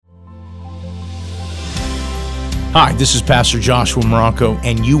Hi, this is Pastor Joshua Morocco,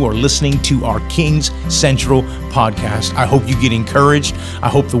 and you are listening to our Kings Central podcast. I hope you get encouraged. I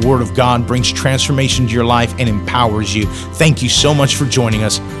hope the Word of God brings transformation to your life and empowers you. Thank you so much for joining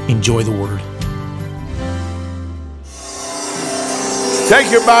us. Enjoy the Word. Take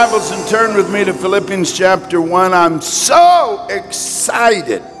your Bibles and turn with me to Philippians chapter 1. I'm so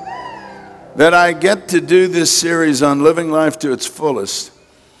excited that I get to do this series on living life to its fullest.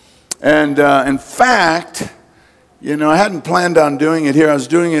 And in fact, I hadn't planned on doing it here. I was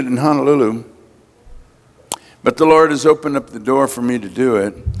doing it in Honolulu. But the Lord has opened up the door for me to do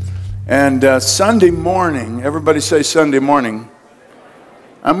it. And Sunday morning, everybody say Sunday morning,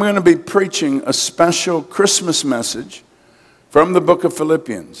 I'm going to be preaching a special Christmas message from the book of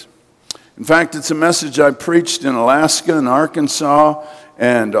Philippians. In fact, it's a message I preached in Alaska and Arkansas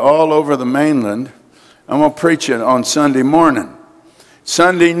and all over the mainland. I'm going to preach it on Sunday morning.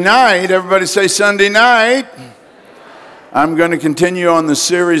 Sunday night, everybody say Sunday night. I'm going to continue on the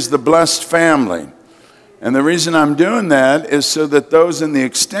series, The Blessed Family. And the reason I'm doing that is so that those in the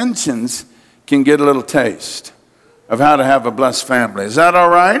extensions can get a little taste of how to have a blessed family. Is that all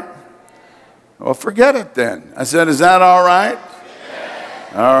right? Well, forget it then. I said, is that all right?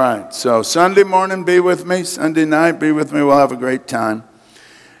 Yeah. All right. So Sunday morning, be with me. Sunday night, be with me. We'll have a great time.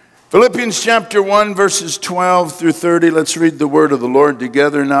 Philippians chapter 1, verses 12 through 30. Let's read the word of the Lord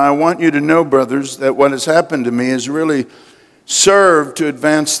together. Now, I want you to know, brothers, that what has happened to me has really served to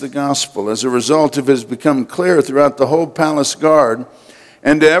advance the gospel. As a result, it has become clear throughout the whole palace guard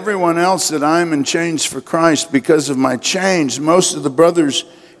and to everyone else that I am in chains for Christ. Because of my chains, most of the brothers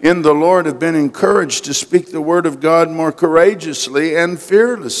in the Lord have been encouraged to speak the word of God more courageously and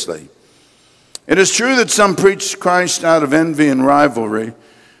fearlessly. It is true that some preach Christ out of envy and rivalry,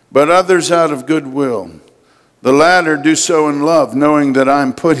 but others out of goodwill. The latter do so in love, knowing that I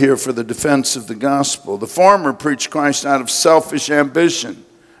am put here for the defense of the gospel. The former preach Christ out of selfish ambition.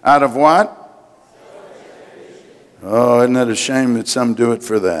 Out of what? Oh, isn't that a shame that some do it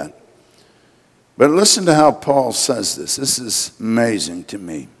for that? But listen to how Paul says this. This is amazing to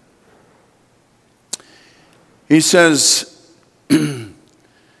me. He says,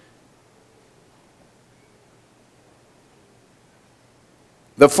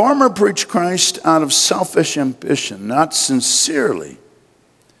 the former preach Christ out of selfish ambition, not sincerely,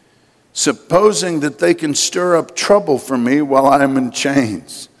 supposing that they can stir up trouble for me while I am in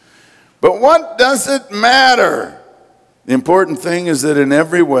chains. But what does it matter? The important thing is that in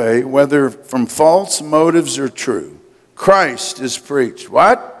every way, whether from false motives or true, Christ is preached.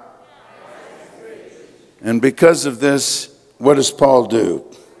 What? And because of this, what does Paul do?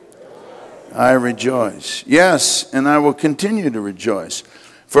 I rejoice. Yes, and I will continue to rejoice.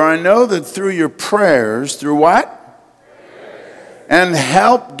 For I know that through your prayers, through what? And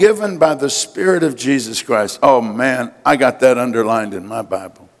help given by the Spirit of Jesus Christ. Oh man, I got that underlined in my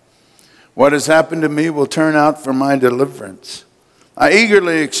Bible. What has happened to me will turn out for my deliverance. I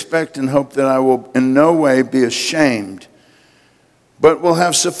eagerly expect and hope that I will in no way be ashamed, but will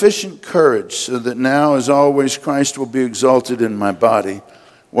have sufficient courage so that now, as always, Christ will be exalted in my body,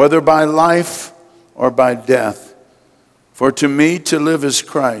 whether by life or by death. For to me to live is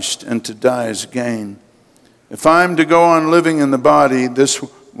Christ, and to die is gain. If I am to go on living in the body, this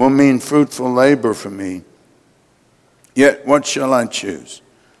will mean fruitful labor for me. Yet what shall I choose?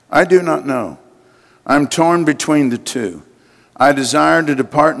 I do not know. I am torn between the two. I desire to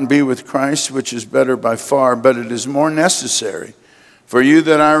depart and be with Christ, which is better by far, but it is more necessary for you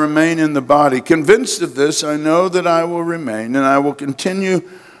that I remain in the body. Convinced of this, I know that I will remain, and I will continue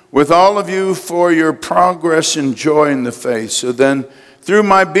with all of you for your progress and joy in the faith. So then, through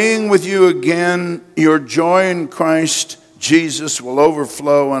my being with you again, your joy in Christ Jesus will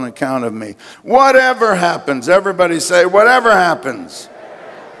overflow on account of me. Whatever happens, everybody say, whatever happens,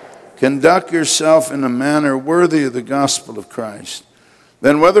 conduct yourself in a manner worthy of the gospel of Christ.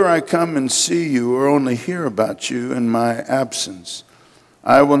 Then whether I come and see you or only hear about you in my absence,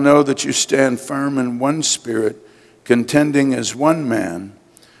 I will know that you stand firm in one spirit, contending as one man,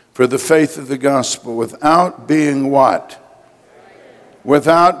 for the faith of the gospel, without being what?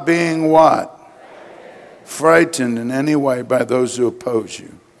 Without being what? Frightened in any way by those who oppose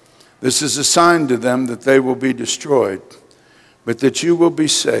you. This is a sign to them that they will be destroyed, but that you will be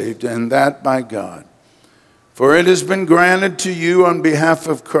saved, and that by God. For it has been granted to you on behalf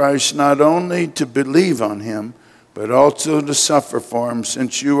of Christ not only to believe on him, but also to suffer for him,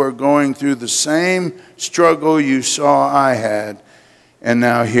 since you are going through the same struggle you saw I had, and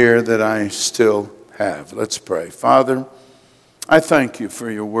now hear that I still have. Let's pray. Father, I thank you for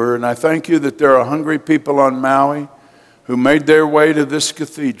your word, and I thank you that there are hungry people on Maui who made their way to this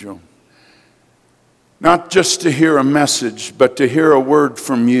cathedral not just to hear a message, but to hear a word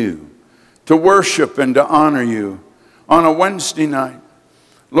from you, to worship and to honor you on a Wednesday night.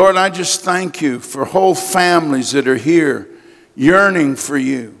 Lord, I just thank you for whole families that are here yearning for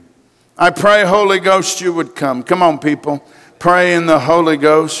you. I pray, Holy Ghost, you would come. Come on, people. Pray in the Holy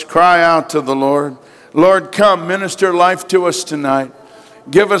Ghost. Cry out to the Lord. Lord, come, minister life to us tonight.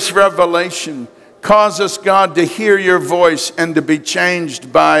 Give us revelation. Cause us, God, to hear your voice and to be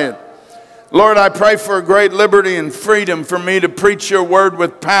changed by it. Lord, I pray for a great liberty and freedom for me to preach your word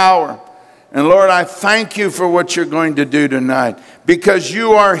with power. And Lord, I thank you for what you're going to do tonight, because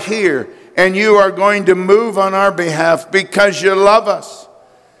you are here and you are going to move on our behalf because you love us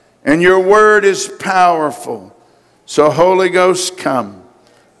and your word is powerful. So Holy Ghost, come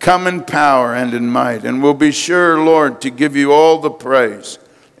in power and in might, and we'll be sure, Lord, to give you all the praise.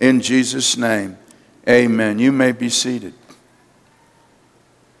 In Jesus' name, amen. You may be seated.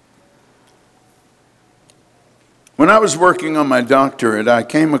 When I was working on my doctorate, I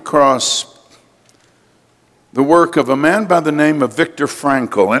came across the work of a man by the name of Viktor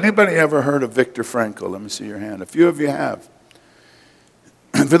Frankl. Anybody ever heard of Viktor Frankl? Let me see your hand. A few of you have.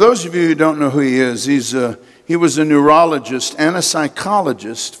 For those of you who don't know who he is, he was a neurologist and a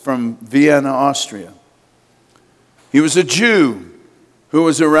psychologist from Vienna, Austria. He was a Jew who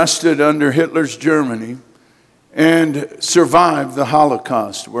was arrested under Hitler's Germany and survived the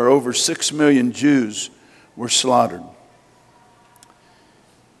Holocaust, where over 6 million Jews were slaughtered.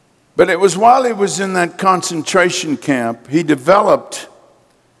 But it was while he was in that concentration camp, he developed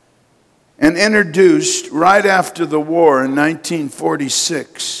and introduced, right after the war in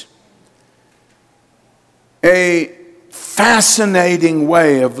 1946, a fascinating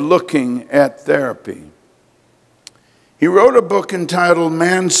way of looking at therapy. He wrote a book entitled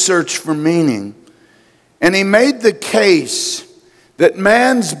Man's Search for Meaning, and he made the case that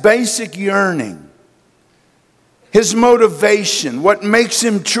man's basic yearning, his motivation, what makes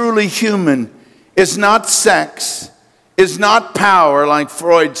him truly human, is not sex, is not power, like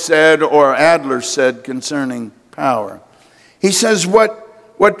Freud said or Adler said concerning power. He says what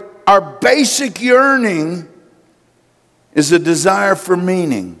our basic yearning is a desire for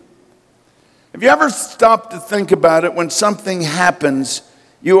meaning. Have you ever stopped to think about it? When something happens,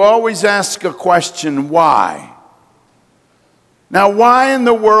 you always ask a question, why? Now, why in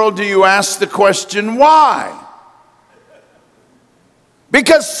the world do you ask the question, why?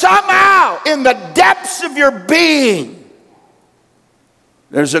 Because somehow, in the depths of your being,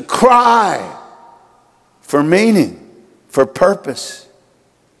 there's a cry for meaning, for purpose.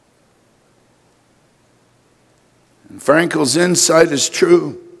 And Frankl's insight is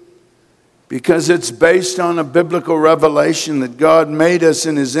true because it's based on a biblical revelation that God made us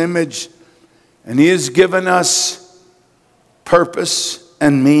in his image, and he has given us purpose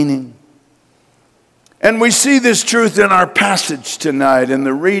and meaning. And we see this truth in our passage tonight in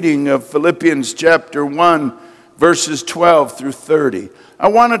the reading of Philippians chapter 1, verses 12 through 30. I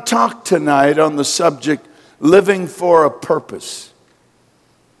want to talk tonight on the subject, living for a purpose.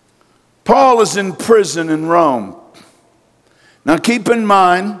 Paul is in prison in Rome. Now keep in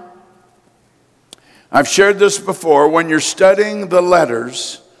mind, I've shared this before, when you're studying the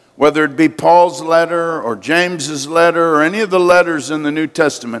letters, whether it be Paul's letter or James's letter or any of the letters in the New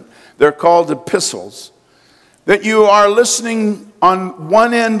Testament, they're called epistles, that you are listening on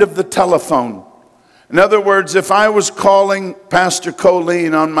one end of the telephone. In other words, if I was calling Pastor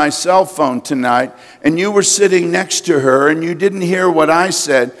Colleen on my cell phone tonight and you were sitting next to her and you didn't hear what I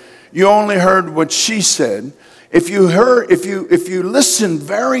said, you only heard what she said. If you listened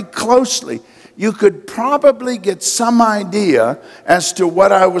very closely, you could probably get some idea as to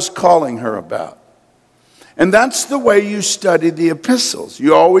what I was calling her about. And that's the way you study the epistles.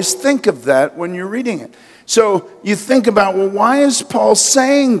 You always think of that when you're reading it. So you think about, well, why is Paul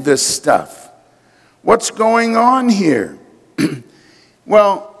saying this stuff? What's going on here?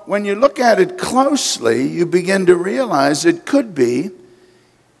 Well, when you look at it closely, you begin to realize it could be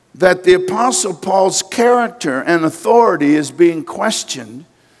that the Apostle Paul's character and authority is being questioned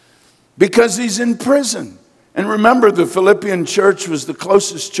because he's in prison. And remember, the Philippian church was the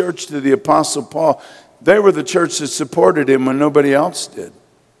closest church to the Apostle Paul. They were the church that supported him when nobody else did.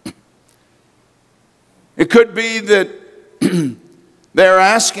 It could be that they're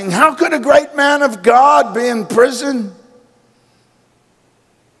asking, how could a great man of God be in prison?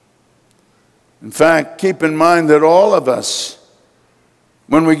 In fact, keep in mind that all of us,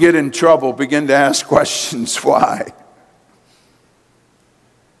 when we get in trouble, begin to ask questions, why?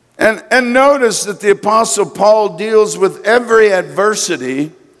 And notice that the Apostle Paul deals with every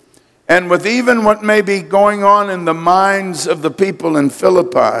adversity and with even what may be going on in the minds of the people in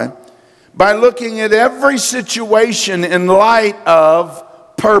Philippi. by looking at every situation in light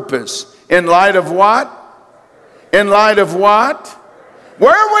of purpose. In light of what? In light of what?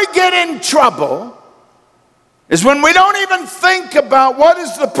 Where we get in trouble is when we don't even think about what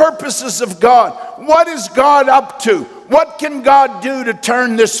is the purposes of God. What is God up to? What can God do to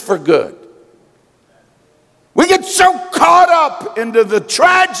turn this for good? We get so caught up into the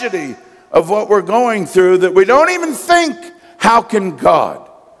tragedy of what we're going through that we don't even think, how can God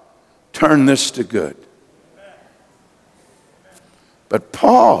turn this to good? But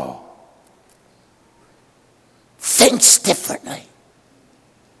Paul thinks differently.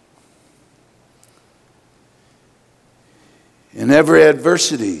 In every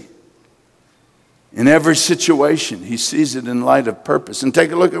adversity, in every situation, he sees it in light of purpose. And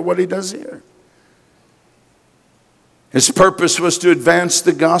take a look at what he does here. His purpose was to advance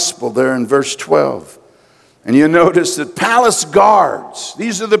the gospel there in verse 12. And you notice that palace guards,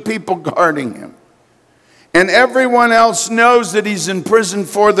 these are the people guarding him. And everyone else knows that he's in prison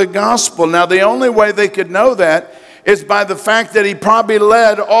for the gospel. Now, the only way they could know that is by the fact that he probably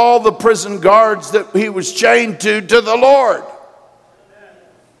led all the prison guards that he was chained to the Lord.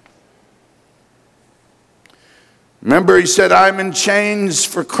 Remember, he said, I'm in chains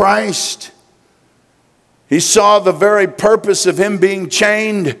for Christ. He saw the very purpose of him being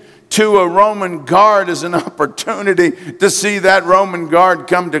chained to a Roman guard as an opportunity to see that Roman guard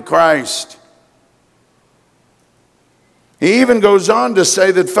come to Christ. He even goes on to say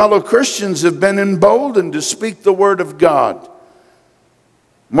that fellow Christians have been emboldened to speak the word of God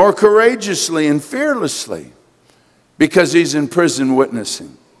more courageously and fearlessly because he's in prison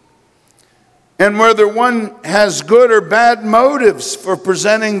witnessing. And whether one has good or bad motives for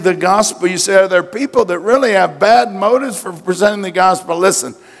presenting the gospel, you say, are there people that really have bad motives for presenting the gospel?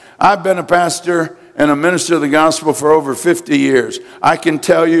 Listen, I've been a pastor and a minister of the gospel for over 50 years. I can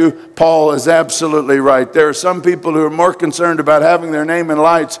tell you, Paul is absolutely right. There are some people who are more concerned about having their name in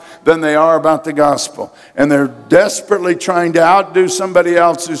lights than they are about the gospel. And they're desperately trying to outdo somebody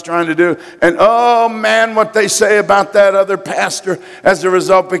else who's trying to do. And oh man, what they say about that other pastor as a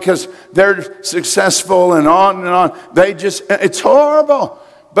result, because they're successful and on and on. It's horrible.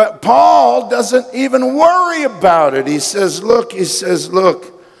 But Paul doesn't even worry about it. He says, look,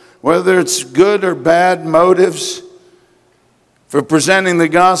 whether it's good or bad motives for presenting the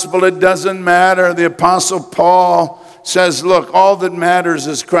gospel, it doesn't matter. The Apostle Paul says, look, all that matters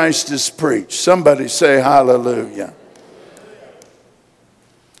is Christ is preached. Somebody say hallelujah.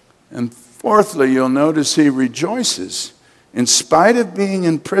 And fourthly, you'll notice he rejoices in spite of being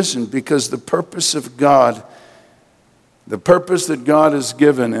in prison because the purpose of God, the purpose that God has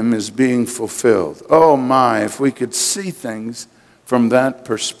given him is being fulfilled. Oh my, if we could see things from that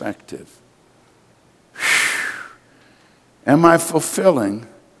perspective. Am I fulfilling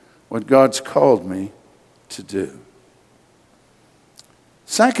what God's called me to do?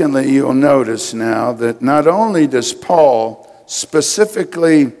 Secondly, you'll notice now that not only does Paul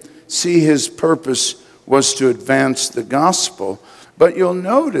specifically see his purpose was to advance the gospel, but you'll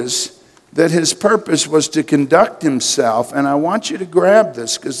notice that his purpose was to conduct himself, and I want you to grab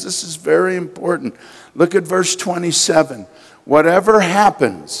this because this is very important. Look at verse 27. Whatever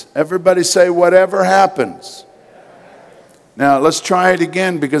happens, everybody say, whatever happens. Now, let's try it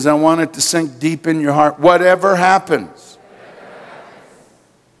again because I want it to sink deep in your heart. Whatever happens.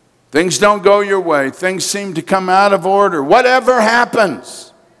 Things don't go your way. Things seem to come out of order. Whatever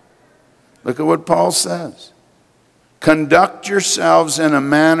happens. Look at what Paul says. Conduct yourselves in a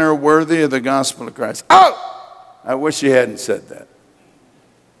manner worthy of the gospel of Christ. Oh! I wish he hadn't said that.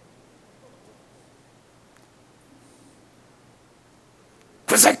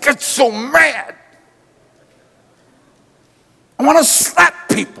 Because I get so mad. I want to slap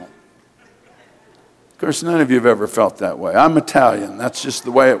people. Of course, none of you have ever felt that way. I'm Italian. That's just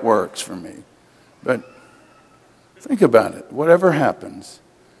the way it works for me. But think about it. Whatever happens,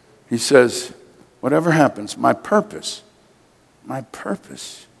 he says, whatever happens, my purpose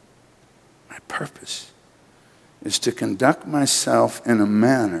is to conduct myself in a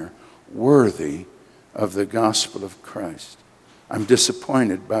manner worthy of the gospel of Christ. I'm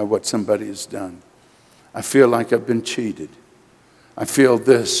disappointed by what somebody has done. I feel like I've been cheated. I feel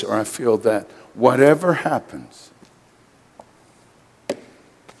this or I feel that. Whatever happens,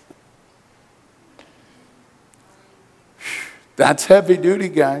 that's heavy duty,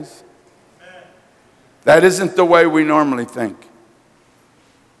 guys. That isn't the way we normally think.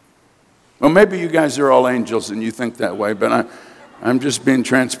 Well, maybe you guys are all angels and you think that way, but I'm just being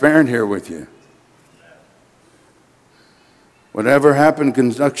transparent here with you. Whatever happened,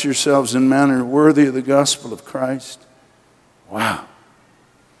 conduct yourselves in manner worthy of the gospel of Christ. Wow.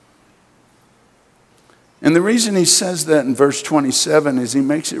 And the reason he says that in verse 27 is he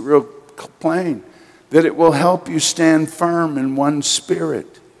makes it real plain that it will help you stand firm in one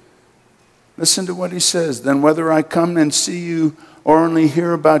spirit. Listen to what he says. Then whether I come and see you or only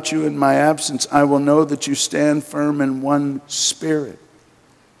hear about you in my absence, I will know that you stand firm in one spirit.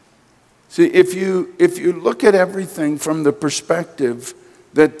 See, if you look at everything from the perspective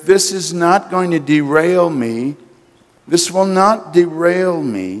that this is not going to derail me, this will not derail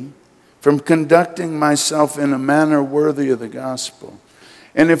me from conducting myself in a manner worthy of the gospel.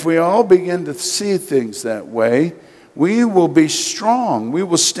 And if we all begin to see things that way, we will be strong. We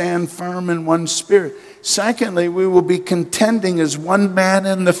will stand firm in one spirit. Secondly, we will be contending as one man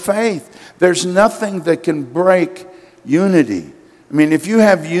in the faith. There's nothing that can break unity. I mean, if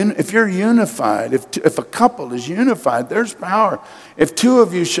you're unified, if a couple is unified, there's power. If two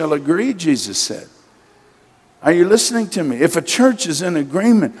of you shall agree, Jesus said. Are you listening to me? If a church is in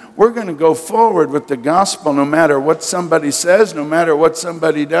agreement, we're going to go forward with the gospel no matter what somebody says, no matter what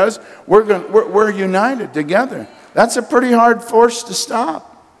somebody does. We're united together. That's a pretty hard force to stop.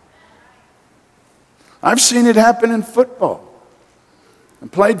 I've seen it happen in football. I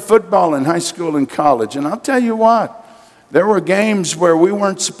played football in high school and college, and I'll tell you what, there were games where we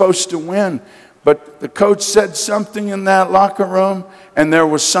weren't supposed to win, but the coach said something in that locker room, and there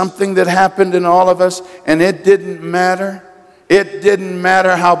was something that happened in all of us, and it didn't matter. It didn't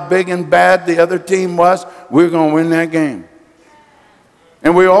matter how big and bad the other team was. We were going to win that game.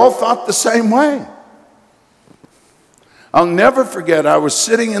 And we all thought the same way. I'll never forget, I was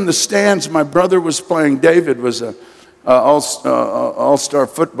sitting in the stands. My brother was playing. David was an all-star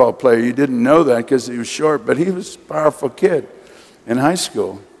football player. You didn't know that because he was short, but he was a powerful kid in high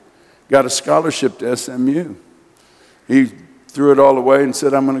school. Got a scholarship to SMU. He threw it all away and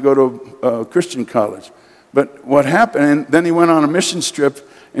said, I'm going to go to a Christian college. But what happened, and then he went on a mission trip,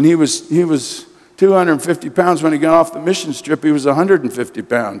 and he was 250 pounds. When he got off the mission trip, he was 150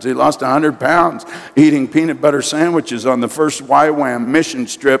 pounds. He lost 100 pounds eating peanut butter sandwiches on the first YWAM mission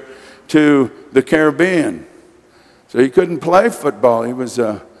trip to the Caribbean. So he couldn't play football. He was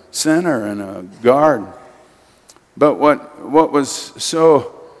a center and a guard. But what was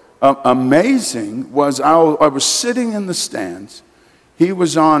so amazing was I was sitting in the stands. He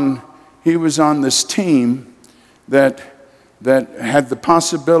was on this team that had the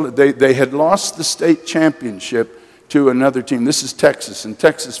possibility. They had lost the state championship to another team. This is Texas, and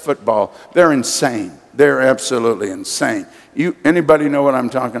Texas football, they're insane. They're absolutely insane. Anybody know what I'm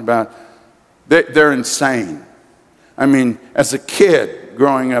talking about? They're insane. I mean, as a kid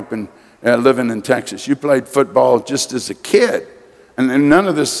growing up and living in Texas, you played football just as a kid. And none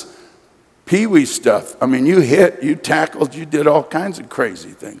of this peewee stuff. I mean, you hit, you tackled, you did all kinds of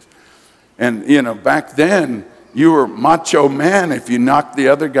crazy things. And, back then, you were macho man if you knocked the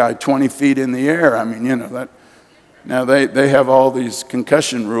other guy 20 feet in the air. I mean, that. Now, they have all these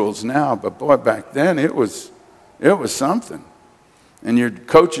concussion rules now, but boy, back then, it was something. And your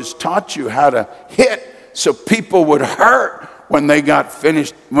coaches taught you how to hit so people would hurt when you got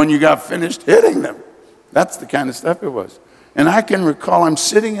finished hitting them. That's the kind of stuff it was. And I can recall I'm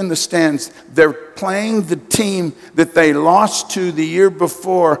sitting in the stands. They're playing the team that they lost to the year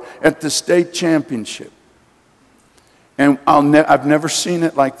before at the state championship. And I've never seen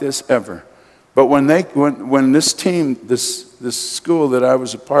it like this ever. But when this team, this school that I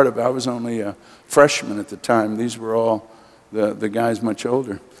was a part of, I was only a freshman at the time. These were all the guys much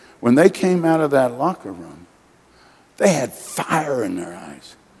older. When they came out of that locker room, they had fire in their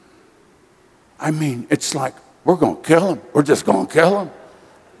eyes. I mean, it's like, we're going to kill him. We're just going to kill him.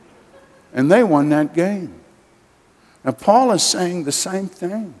 And they won that game. Now, Paul is saying the same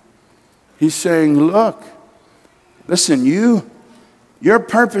thing. He's saying, look, listen, your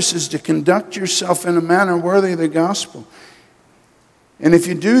purpose is to conduct yourself in a manner worthy of the gospel. And if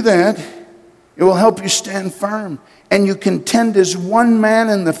you do that, it will help you stand firm. And you contend as one man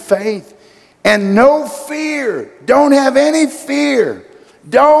in the faith. And no fear. Don't have any fear.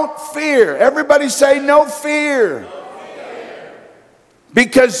 Don't fear. Everybody say no fear.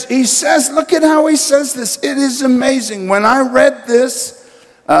 Because he says, look at how he says this. It is amazing. When I read this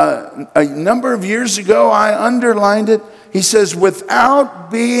a number of years ago, I underlined it. He says,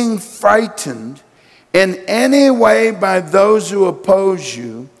 without being frightened in any way by those who oppose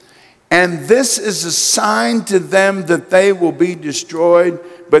you, and this is a sign to them that they will be destroyed,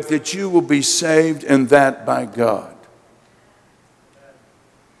 but that you will be saved, and that by God.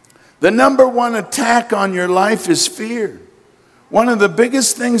 The number one attack on your life is fear. One of the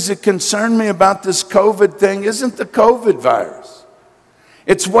biggest things that concern me about this COVID thing isn't the COVID virus.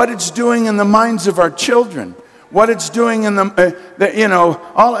 It's what it's doing in the minds of our children. what it's doing in I'm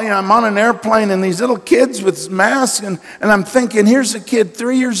on an airplane and these little kids with masks, and I'm thinking, here's a kid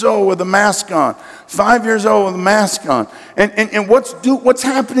 3 years old with a mask on, 5 years old with a mask on, and what's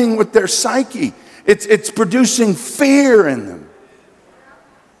happening with their psyche? It's producing fear in them.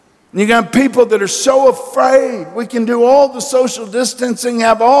 You got people that are so afraid. We can do all the social distancing,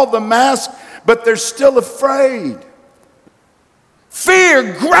 have all the masks, but they're still afraid.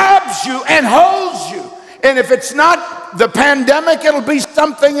 Fear grabs you and holds you. And if it's not the pandemic, it'll be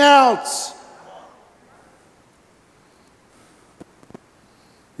something else.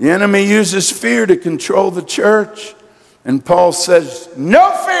 The enemy uses fear to control the church. And Paul says,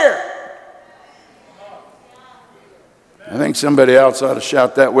 no fear. I think somebody else ought to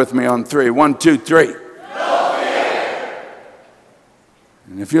shout that with me on 3. 1, 2, 3. No fear.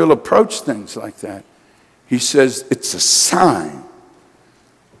 And if you'll approach things like that, he says it's a sign.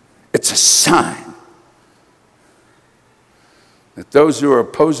 It's a sign that those who are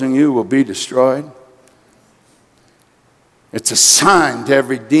opposing you will be destroyed. It's a sign to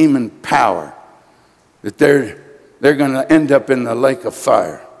every demon power that they're going to end up in the lake of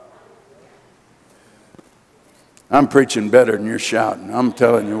fire. I'm preaching better than you're shouting. I'm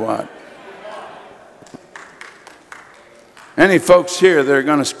telling you what. Any folks here that are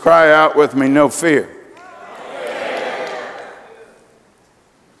going to cry out with me, no fear?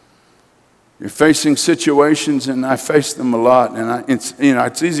 You're facing situations, and I face them a lot, and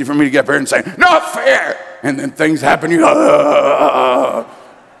it's easy for me to get up here and say, no fear, and then things happen. You go,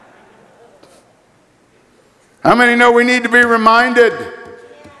 How many know we need to be reminded?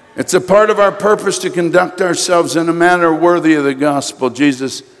 It's a part of our purpose to conduct ourselves in a manner worthy of the gospel.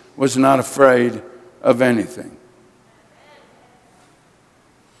 Jesus was not afraid of anything.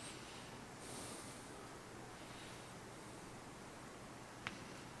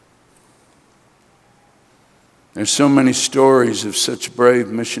 There's so many stories of such brave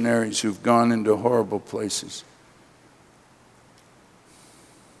missionaries who've gone into horrible places.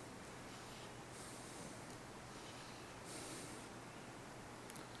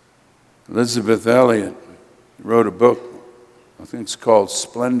 Elizabeth Elliot wrote a book, I think it's called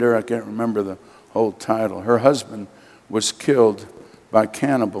Splendor. I can't remember the whole title. Her husband was killed by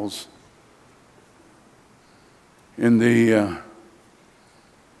cannibals in the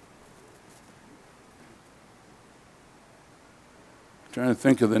trying to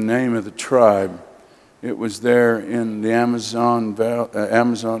think of the name of the tribe. It was there in the Amazon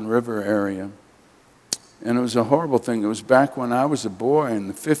River area. And it was a horrible thing. It was back when I was a boy in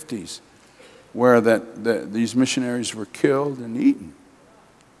the 50s. Where these missionaries were killed and eaten.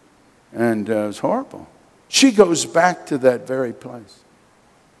 And it was horrible. She goes back to that very place.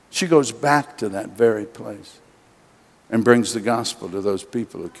 She goes back to that very place and brings the gospel to those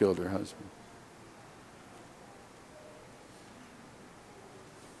people who killed her husband.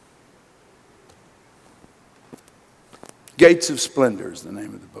 Gates of Splendor is the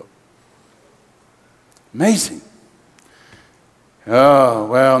name of the book. Amazing. Oh,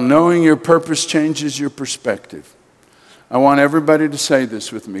 well, knowing your purpose changes your perspective. I want everybody to say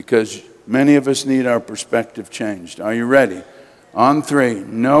this with me because many of us need our perspective changed. Are you ready? On 3,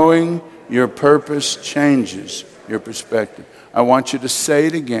 knowing your purpose changes your perspective. I want you to say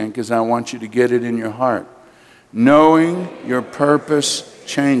it again because I want you to get it in your heart. Knowing your purpose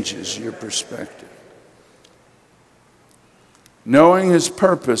changes your perspective. Knowing his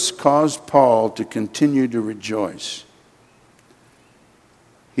purpose caused Paul to continue to rejoice.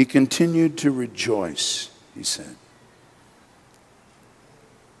 He continued to rejoice, he said.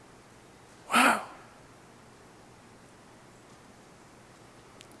 Wow.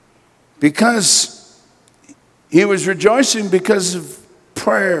 Because he was rejoicing because of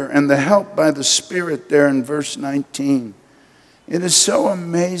prayer and the help by the Spirit there in verse 19. It is so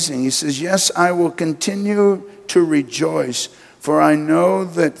amazing. He says, yes, I will continue to rejoice, for I know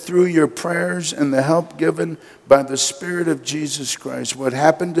that through your prayers and the help given by the Spirit of Jesus Christ, what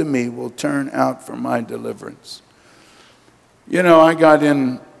happened to me will turn out for my deliverance. You know,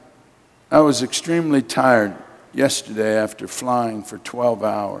 I was extremely tired yesterday after flying for 12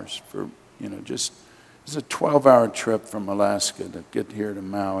 hours. It was a 12-hour trip from Alaska to get here to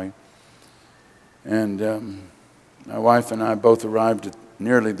Maui. And my wife and I both arrived at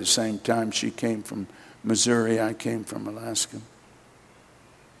nearly the same time. She came from Missouri, I came from Alaska.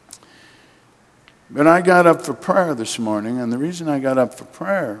 But I got up for prayer this morning, and the reason I got up for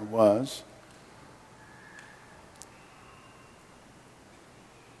prayer was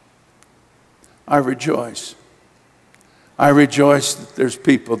I rejoice. I rejoice that there's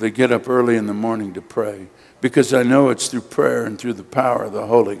people that get up early in the morning to pray because I know it's through prayer and through the power of the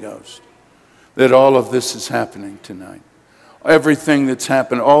Holy Ghost that all of this is happening tonight. Everything that's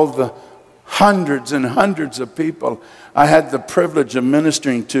happened, all the hundreds and hundreds of people I had the privilege of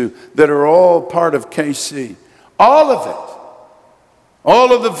ministering to that are all part of KC. All of it.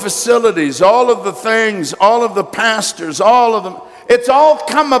 All of the facilities, all of the things, all of the pastors, all of them. It's all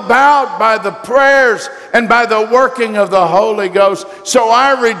come about by the prayers and by the working of the Holy Ghost. So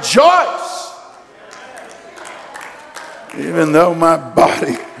I rejoice. Even though my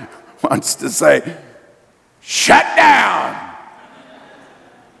body wants to say, shut down.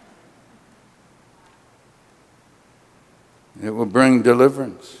 It will bring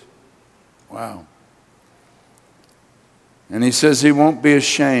deliverance. Wow. And he says he won't be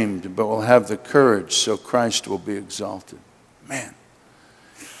ashamed, but will have the courage so Christ will be exalted. Man.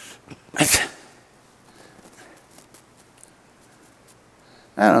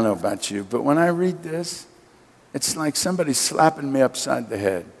 I don't know about you, but when I read this, it's like somebody slapping me upside the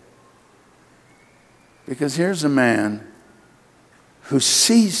head. Because here's a man who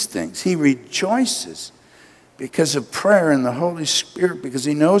sees things. He rejoices because of prayer and the Holy Spirit, because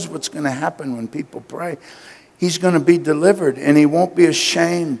he knows what's going to happen when people pray. He's going to be delivered, and he won't be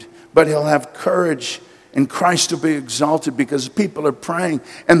ashamed, but he'll have courage, and Christ will be exalted because people are praying,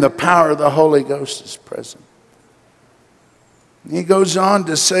 and the power of the Holy Ghost is present. He goes on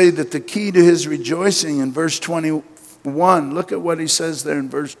to say that the key to his rejoicing in verse 21, look at what he says there in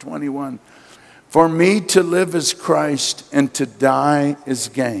verse 21. For me to live is Christ, and to die is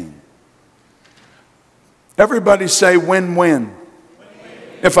gain. Everybody say win-win.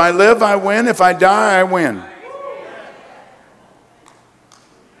 If I live, I win. If I die, I win.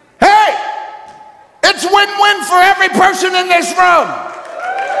 Hey! It's win-win for every person in this room.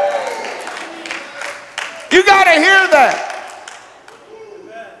 You got to hear that.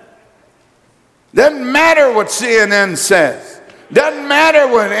 Doesn't matter what CNN says. Doesn't matter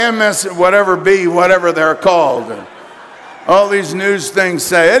what MS, whatever they're called. All these news things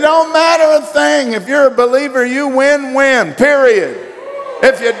say. It don't matter a thing. If you're a believer, you win, period.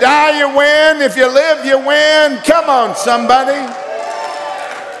 If you die, you win. If you live, you win. Come on, somebody.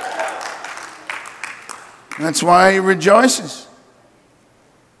 That's why he rejoices.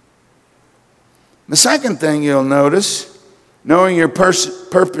 The second thing you'll notice, knowing your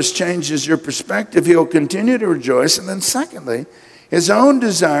purpose changes your perspective, he'll continue to rejoice. And then secondly, his own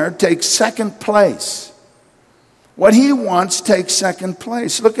desire takes second place. What he wants takes second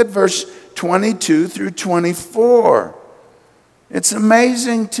place. Look at verse 22 through 24. It's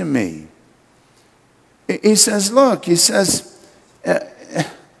amazing to me. He says,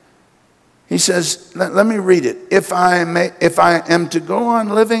 let me read it. If I am to go on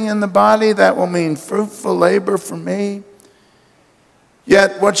living in the body, that will mean fruitful labor for me.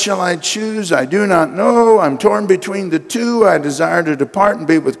 Yet what shall I choose? I do not know. I'm torn between the two. I desire to depart and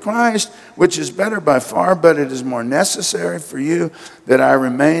be with Christ, which is better by far, but it is more necessary for you that I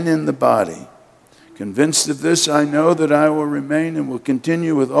remain in the body. Convinced of this, I know that I will remain and will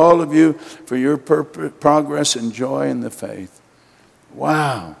continue with all of you for your progress and joy in the faith.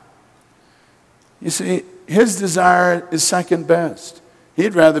 Wow. You see, his desire is second best.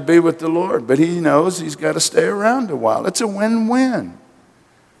 He'd rather be with the Lord, but he knows he's got to stay around a while. It's a win-win.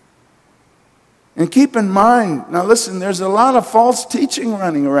 And keep in mind, now listen, there's a lot of false teaching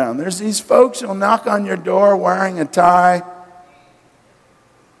running around. There's these folks who'll knock on your door wearing a tie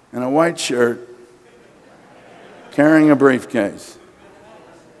and a white shirt, carrying a briefcase.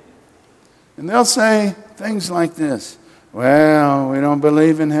 And they'll say things like this. Well, we don't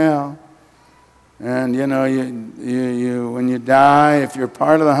believe in hell. And you know, you when you die, if you're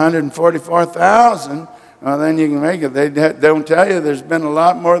part of the 144,000, well, then you can make it. They don't tell you there's been a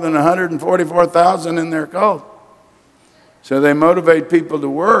lot more than 144,000 in their cult. So they motivate people to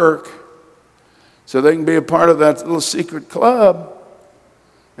work so they can be a part of that little secret club.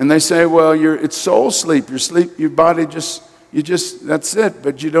 And they say, well, it's soul sleep. Your body that's it.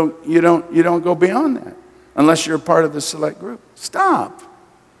 But you don't go beyond that unless you're a part of the select group. Stop.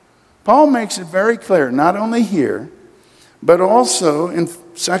 Paul makes it very clear, not only here, but also in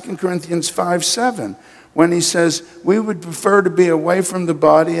 2 Corinthians 5:7, when he says, we would prefer to be away from the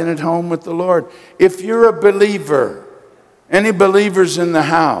body and at home with the Lord. If you're a believer, any believers in the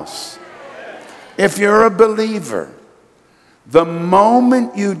house, if you're a believer, the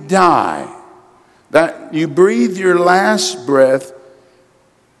moment you die, that you breathe your last breath,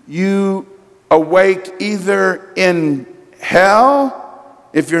 you awake either in hell,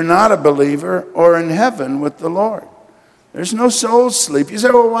 if you're not a believer, or in heaven with the Lord. There's no soul sleep. You say,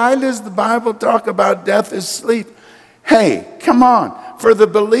 well, why does the Bible talk about death as sleep? Hey, come on. For the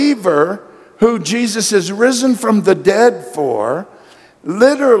believer who Jesus has risen from the dead for,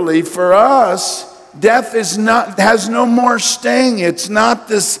 literally for us, death has no more sting. It's not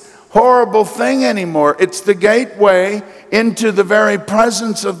this horrible thing anymore. It's the gateway into the very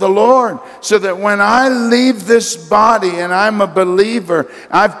presence of the Lord. So that when I leave this body and I'm a believer,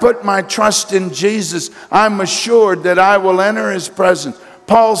 I've put my trust in Jesus, I'm assured that I will enter his presence.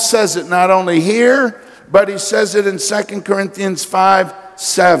 Paul says it not only here, but he says it in 2 Corinthians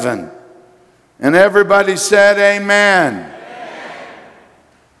 5:7. And everybody said amen.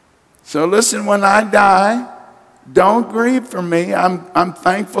 So listen, when I die, don't grieve for me. I'm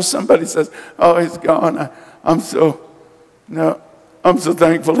thankful. Somebody says, oh, he's gone. I'm so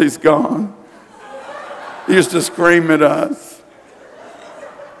thankful he's gone. He used to scream at us.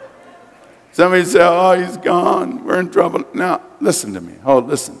 Somebody said, oh, he's gone. We're in trouble. Now, listen to me.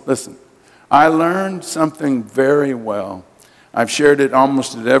 Listen. I learned something very well. I've shared it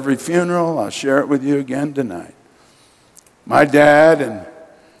almost at every funeral. I'll share it with you again tonight. My dad in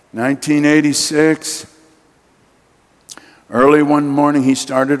 1986, early one morning, he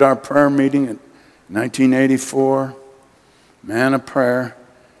started our prayer meeting in 1984. Man of prayer.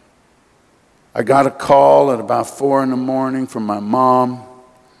 I got a call at about 4 in the morning from my mom.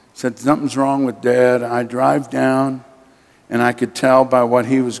 Said, something's wrong with Dad. I drive down, and I could tell by what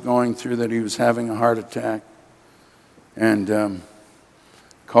he was going through that he was having a heart attack. And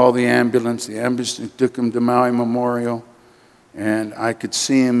called the ambulance. The ambulance took him to Maui Memorial. And I could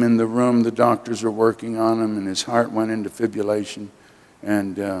see him in the room. The doctors were working on him, and his heart went into fibrillation.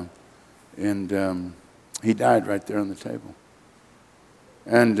 And he died right there on the table.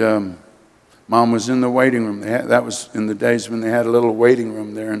 And Mom was in the waiting room. That was in the days when they had a little waiting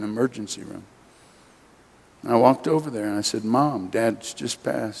room there in the emergency room. And I walked over there, and I said, Mom, Dad's just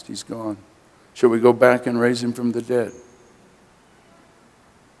passed. He's gone. Shall we go back and raise him from the dead?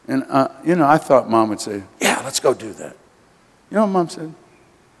 And, I thought Mom would say, yeah, let's go do that. You know what Mom said?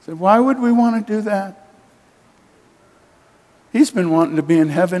 She said, why would we want to do that? He's been wanting to be in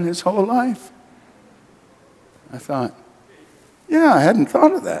heaven his whole life. I thought, yeah, I hadn't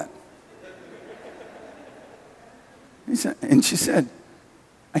thought of that. She said,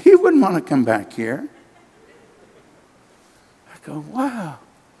 he wouldn't want to come back here. I go, wow,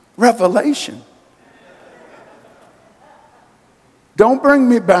 revelation. Don't bring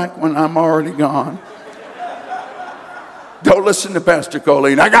me back when I'm already gone. Don't listen to Pastor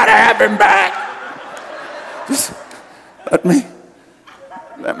Colleen. I got to have him back. Just let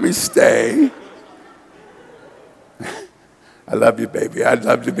me stay. I love you, baby. I'd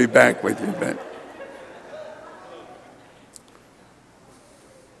love to be back with you, but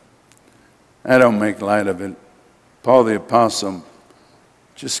I don't make light of it. Paul the Apostle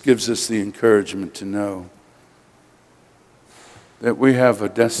just gives us the encouragement to know that we have a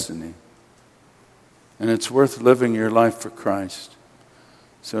destiny. And it's worth living your life for Christ.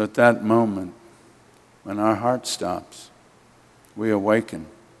 So at that moment, when our heart stops, we awaken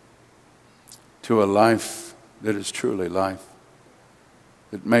to a life that is truly life,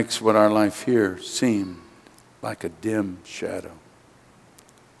 that makes what our life here seem like a dim shadow.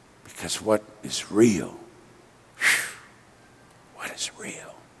 Because what is real, what is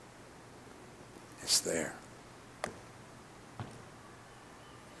real is there.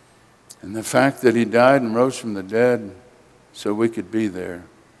 And the fact that he died and rose from the dead so we could be there.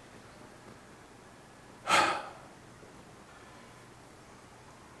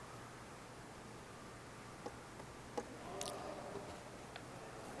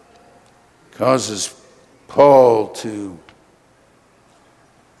 Causes Paul to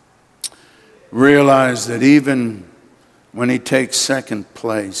realize that even when he takes second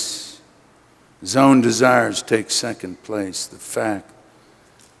place, his own desires take second place. The fact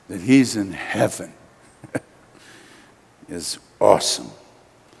that he's in heaven is awesome.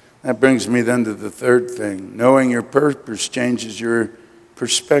 That brings me then to the third thing. Knowing your purpose changes your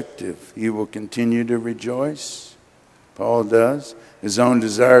perspective. He will continue to rejoice. Paul does. His own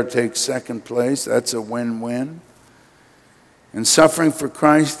desire takes second place. That's a win-win. And suffering for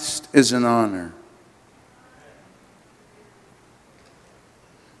Christ is an honor.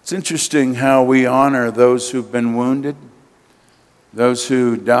 It's interesting how we honor those who've been wounded. Those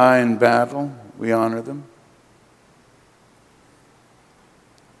who die in battle, we honor them.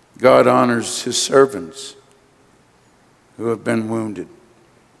 God honors his servants who have been wounded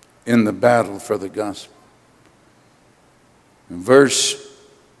in the battle for the gospel. In verse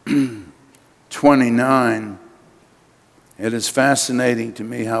 29, it is fascinating to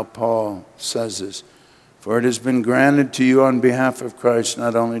me how Paul says this. For it has been granted to you on behalf of Christ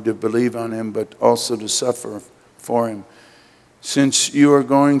not only to believe on him, but also to suffer for him. since you are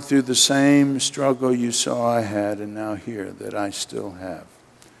going through the same struggle you saw I had and now hear that I still have.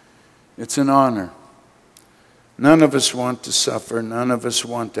 It's an honor. None of us want to suffer. None of us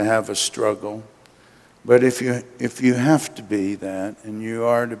want to have a struggle. But if you have to be that and you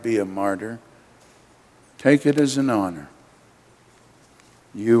are to be a martyr, take it as an honor.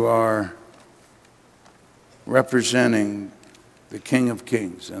 You are representing the King of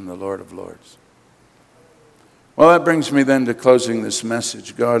Kings and the Lord of Lords. Well, that brings me then to closing this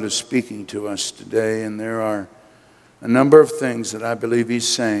message. God is speaking to us today, and there are a number of things that I believe He's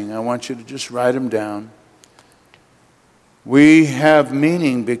saying. I want you to just write them down. We have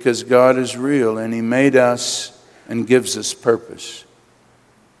meaning because God is real, and He made us and gives us purpose.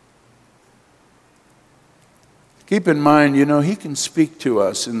 Keep in mind, He can speak to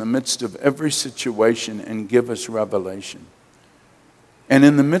us in the midst of every situation and give us revelation. And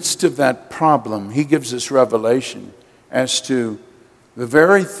in the midst of that problem, He gives us revelation as to the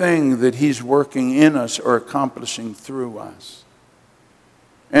very thing that He's working in us or accomplishing through us.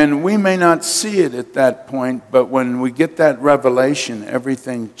 And we may not see it at that point, but when we get that revelation,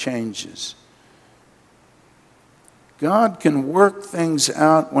 everything changes. God can work things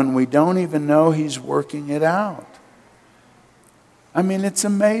out when we don't even know He's working it out. I mean, it's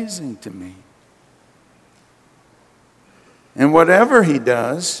amazing to me. And whatever He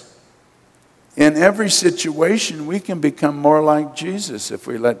does, in every situation, we can become more like Jesus if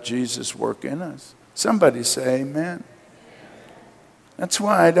we let Jesus work in us. Somebody say amen. That's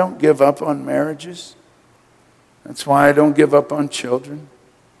why I don't give up on marriages. That's why I don't give up on children.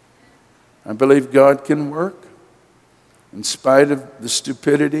 I believe God can work in spite of the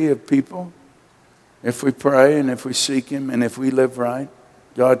stupidity of people. If we pray and if we seek Him and if we live right,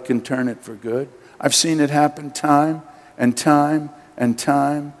 God can turn it for good. I've seen it happen time and time and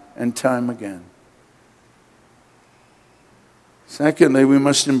time and time again. Secondly, we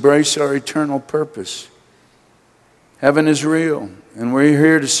must embrace our eternal purpose. Heaven is real, and we're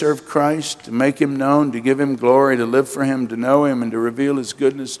here to serve Christ, to make Him known, to give Him glory, to live for Him, to know Him, and to reveal His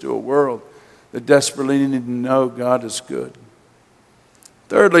goodness to a world that desperately need to know God is good.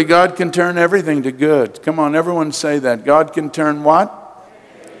 Thirdly, God can turn everything to good. Come on, everyone say that. God can turn what?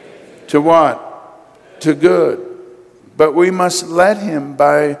 To what? To good. But we must let Him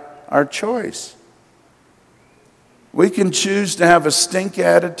by our choice. We can choose to have a stink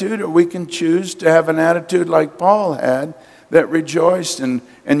attitude, or we can choose to have an attitude like Paul had, that rejoiced and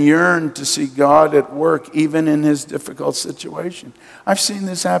yearned to see God at work even in his difficult situation. I've seen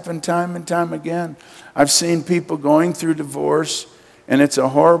this happen time and time again. I've seen people going through divorce, and it's a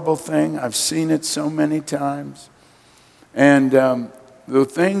horrible thing. I've seen it so many times. And the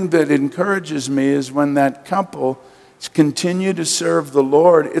thing that encourages me is when that couple continue to serve the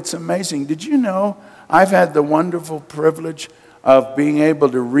Lord. It's amazing. Did you know I've had the wonderful privilege of being able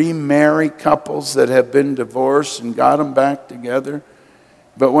to remarry couples that have been divorced and got them back together.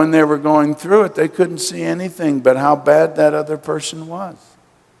 But when they were going through it, they couldn't see anything but how bad that other person was.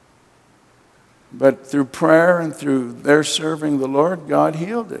 But through prayer and through their serving the Lord, God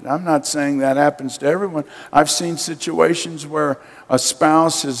healed it. I'm not saying that happens to everyone. I've seen situations where a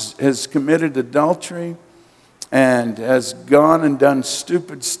spouse has committed adultery and has gone and done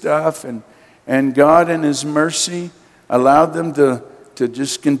stupid stuff, and God in His mercy allowed them to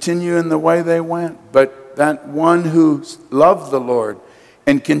just continue in the way they went. But that one who loved the Lord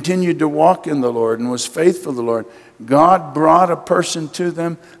and continued to walk in the Lord and was faithful to the Lord, God brought a person to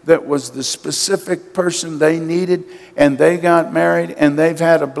them that was the specific person they needed, and they got married, and they've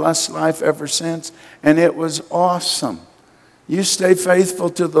had a blessed life ever since, and it was awesome. You stay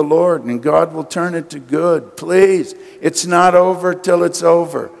faithful to the Lord, and God will turn it to good. Please, it's not over till it's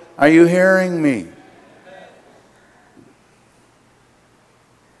over. Are you hearing me?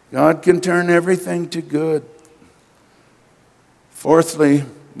 God can turn everything to good. Fourthly,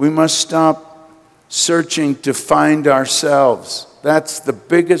 we must stop searching to find ourselves. That's the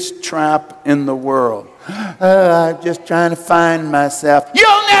biggest trap in the world. I'm just trying to find myself.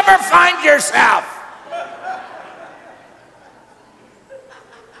 You'll never find yourself.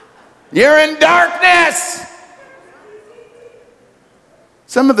 You're in darkness.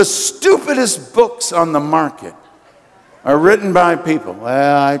 Some of the stupidest books on the market are written by people.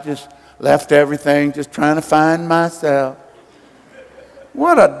 Well, I just left everything just trying to find myself.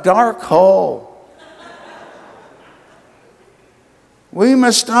 What a dark hole. We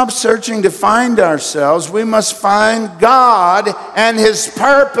must stop searching to find ourselves. We must find God and His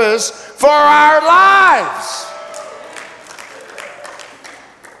purpose for our lives.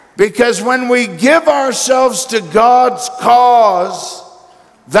 Because when we give ourselves to God's cause,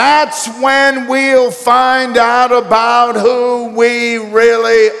 That's when we'll find out about who we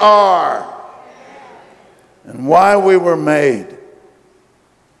really are and why we were made.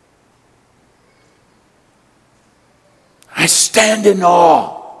 I stand in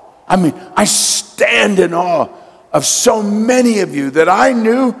awe. I stand in awe of so many of you that I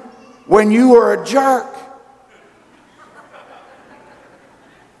knew when you were a jerk.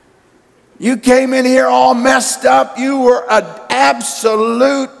 You came in here all messed up. You were an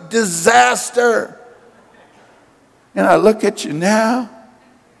absolute disaster. And I look at you now,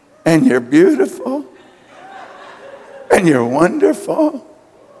 and you're beautiful, and you're wonderful,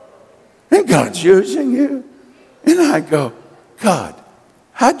 and God's using you. And I go, God,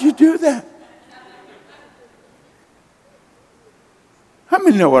 how'd you do that? How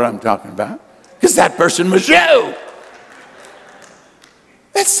many know what I'm talking about? Because that person was you.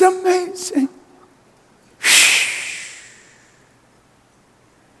 That's amazing.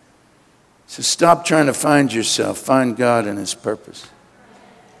 So stop trying to find yourself. Find God and His purpose.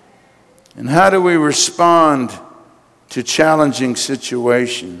 And how do we respond to challenging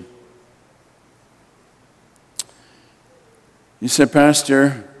situations? You say,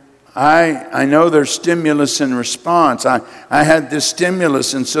 Pastor, I know there's stimulus and response. I had this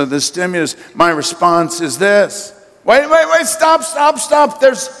stimulus, and so the stimulus, my response is this. Wait, stop.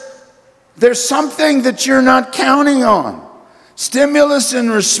 There's something that you're not counting on. Stimulus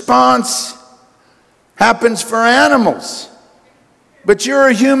and response happens for animals, but you're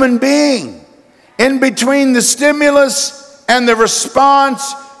a human being. In between the stimulus and the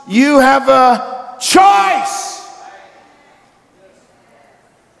response, you have a choice.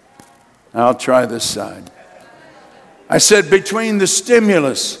 I'll try this side. I said between the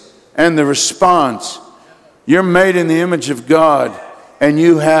stimulus and the response, you're made in the image of God, and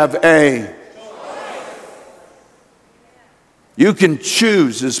you have a choice. You can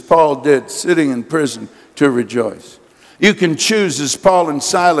choose, as Paul did, sitting in prison, to rejoice. You can choose, as Paul and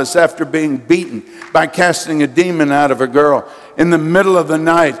Silas, after being beaten by casting a demon out of a girl, in the middle of the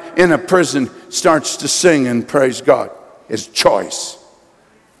night in a prison, starts to sing and praise God. His choice.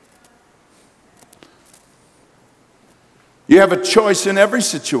 You have a choice in every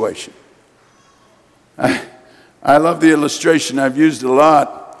situation. I love the illustration I've used a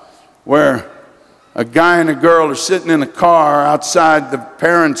lot where a guy and a girl are sitting in a car outside the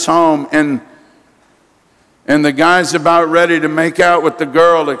parents' home, and the guy's about ready to make out with the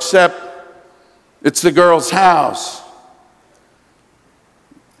girl, except it's the girl's house.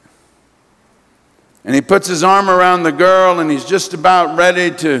 And he puts his arm around the girl, and he's just about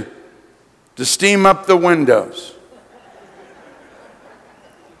ready to steam up the windows.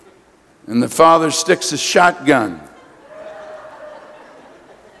 And the father sticks a shotgun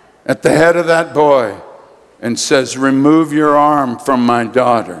at the head of that boy and says, "Remove your arm from my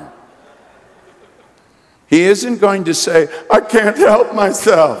daughter." He isn't going to say, "I can't help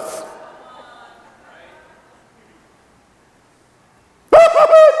myself."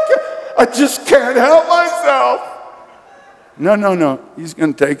 I just can't help myself. No. He's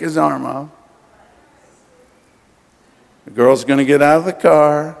going to take his arm off. The girl's going to get out of the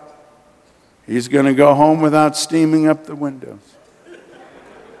car. He's going to go home without steaming up the windows.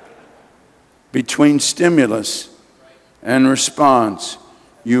 Between stimulus and response,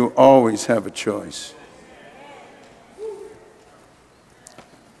 you always have a choice.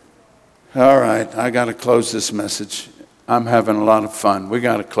 All right, I got to close this message. I'm having a lot of fun. We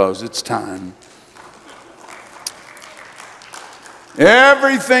got to close. It's time.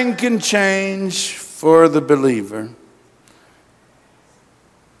 Everything can change for the believer.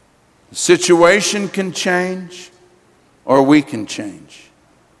 The situation can change, or we can change.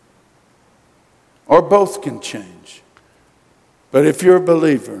 Or both can change. But if you're a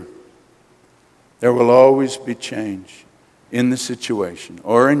believer, there will always be change in the situation,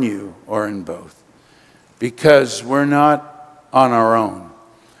 or in you, or in both. Because we're not on our own.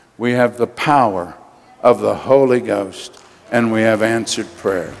 We have the power of the Holy Ghost, and we have answered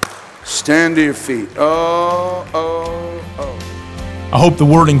prayer. Stand to your feet. Oh. I hope the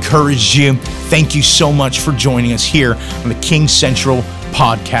word encouraged you. Thank you so much for joining us here on the King Central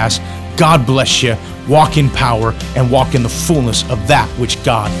podcast. God bless you. Walk in power and walk in the fullness of that which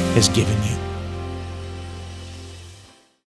God has given you.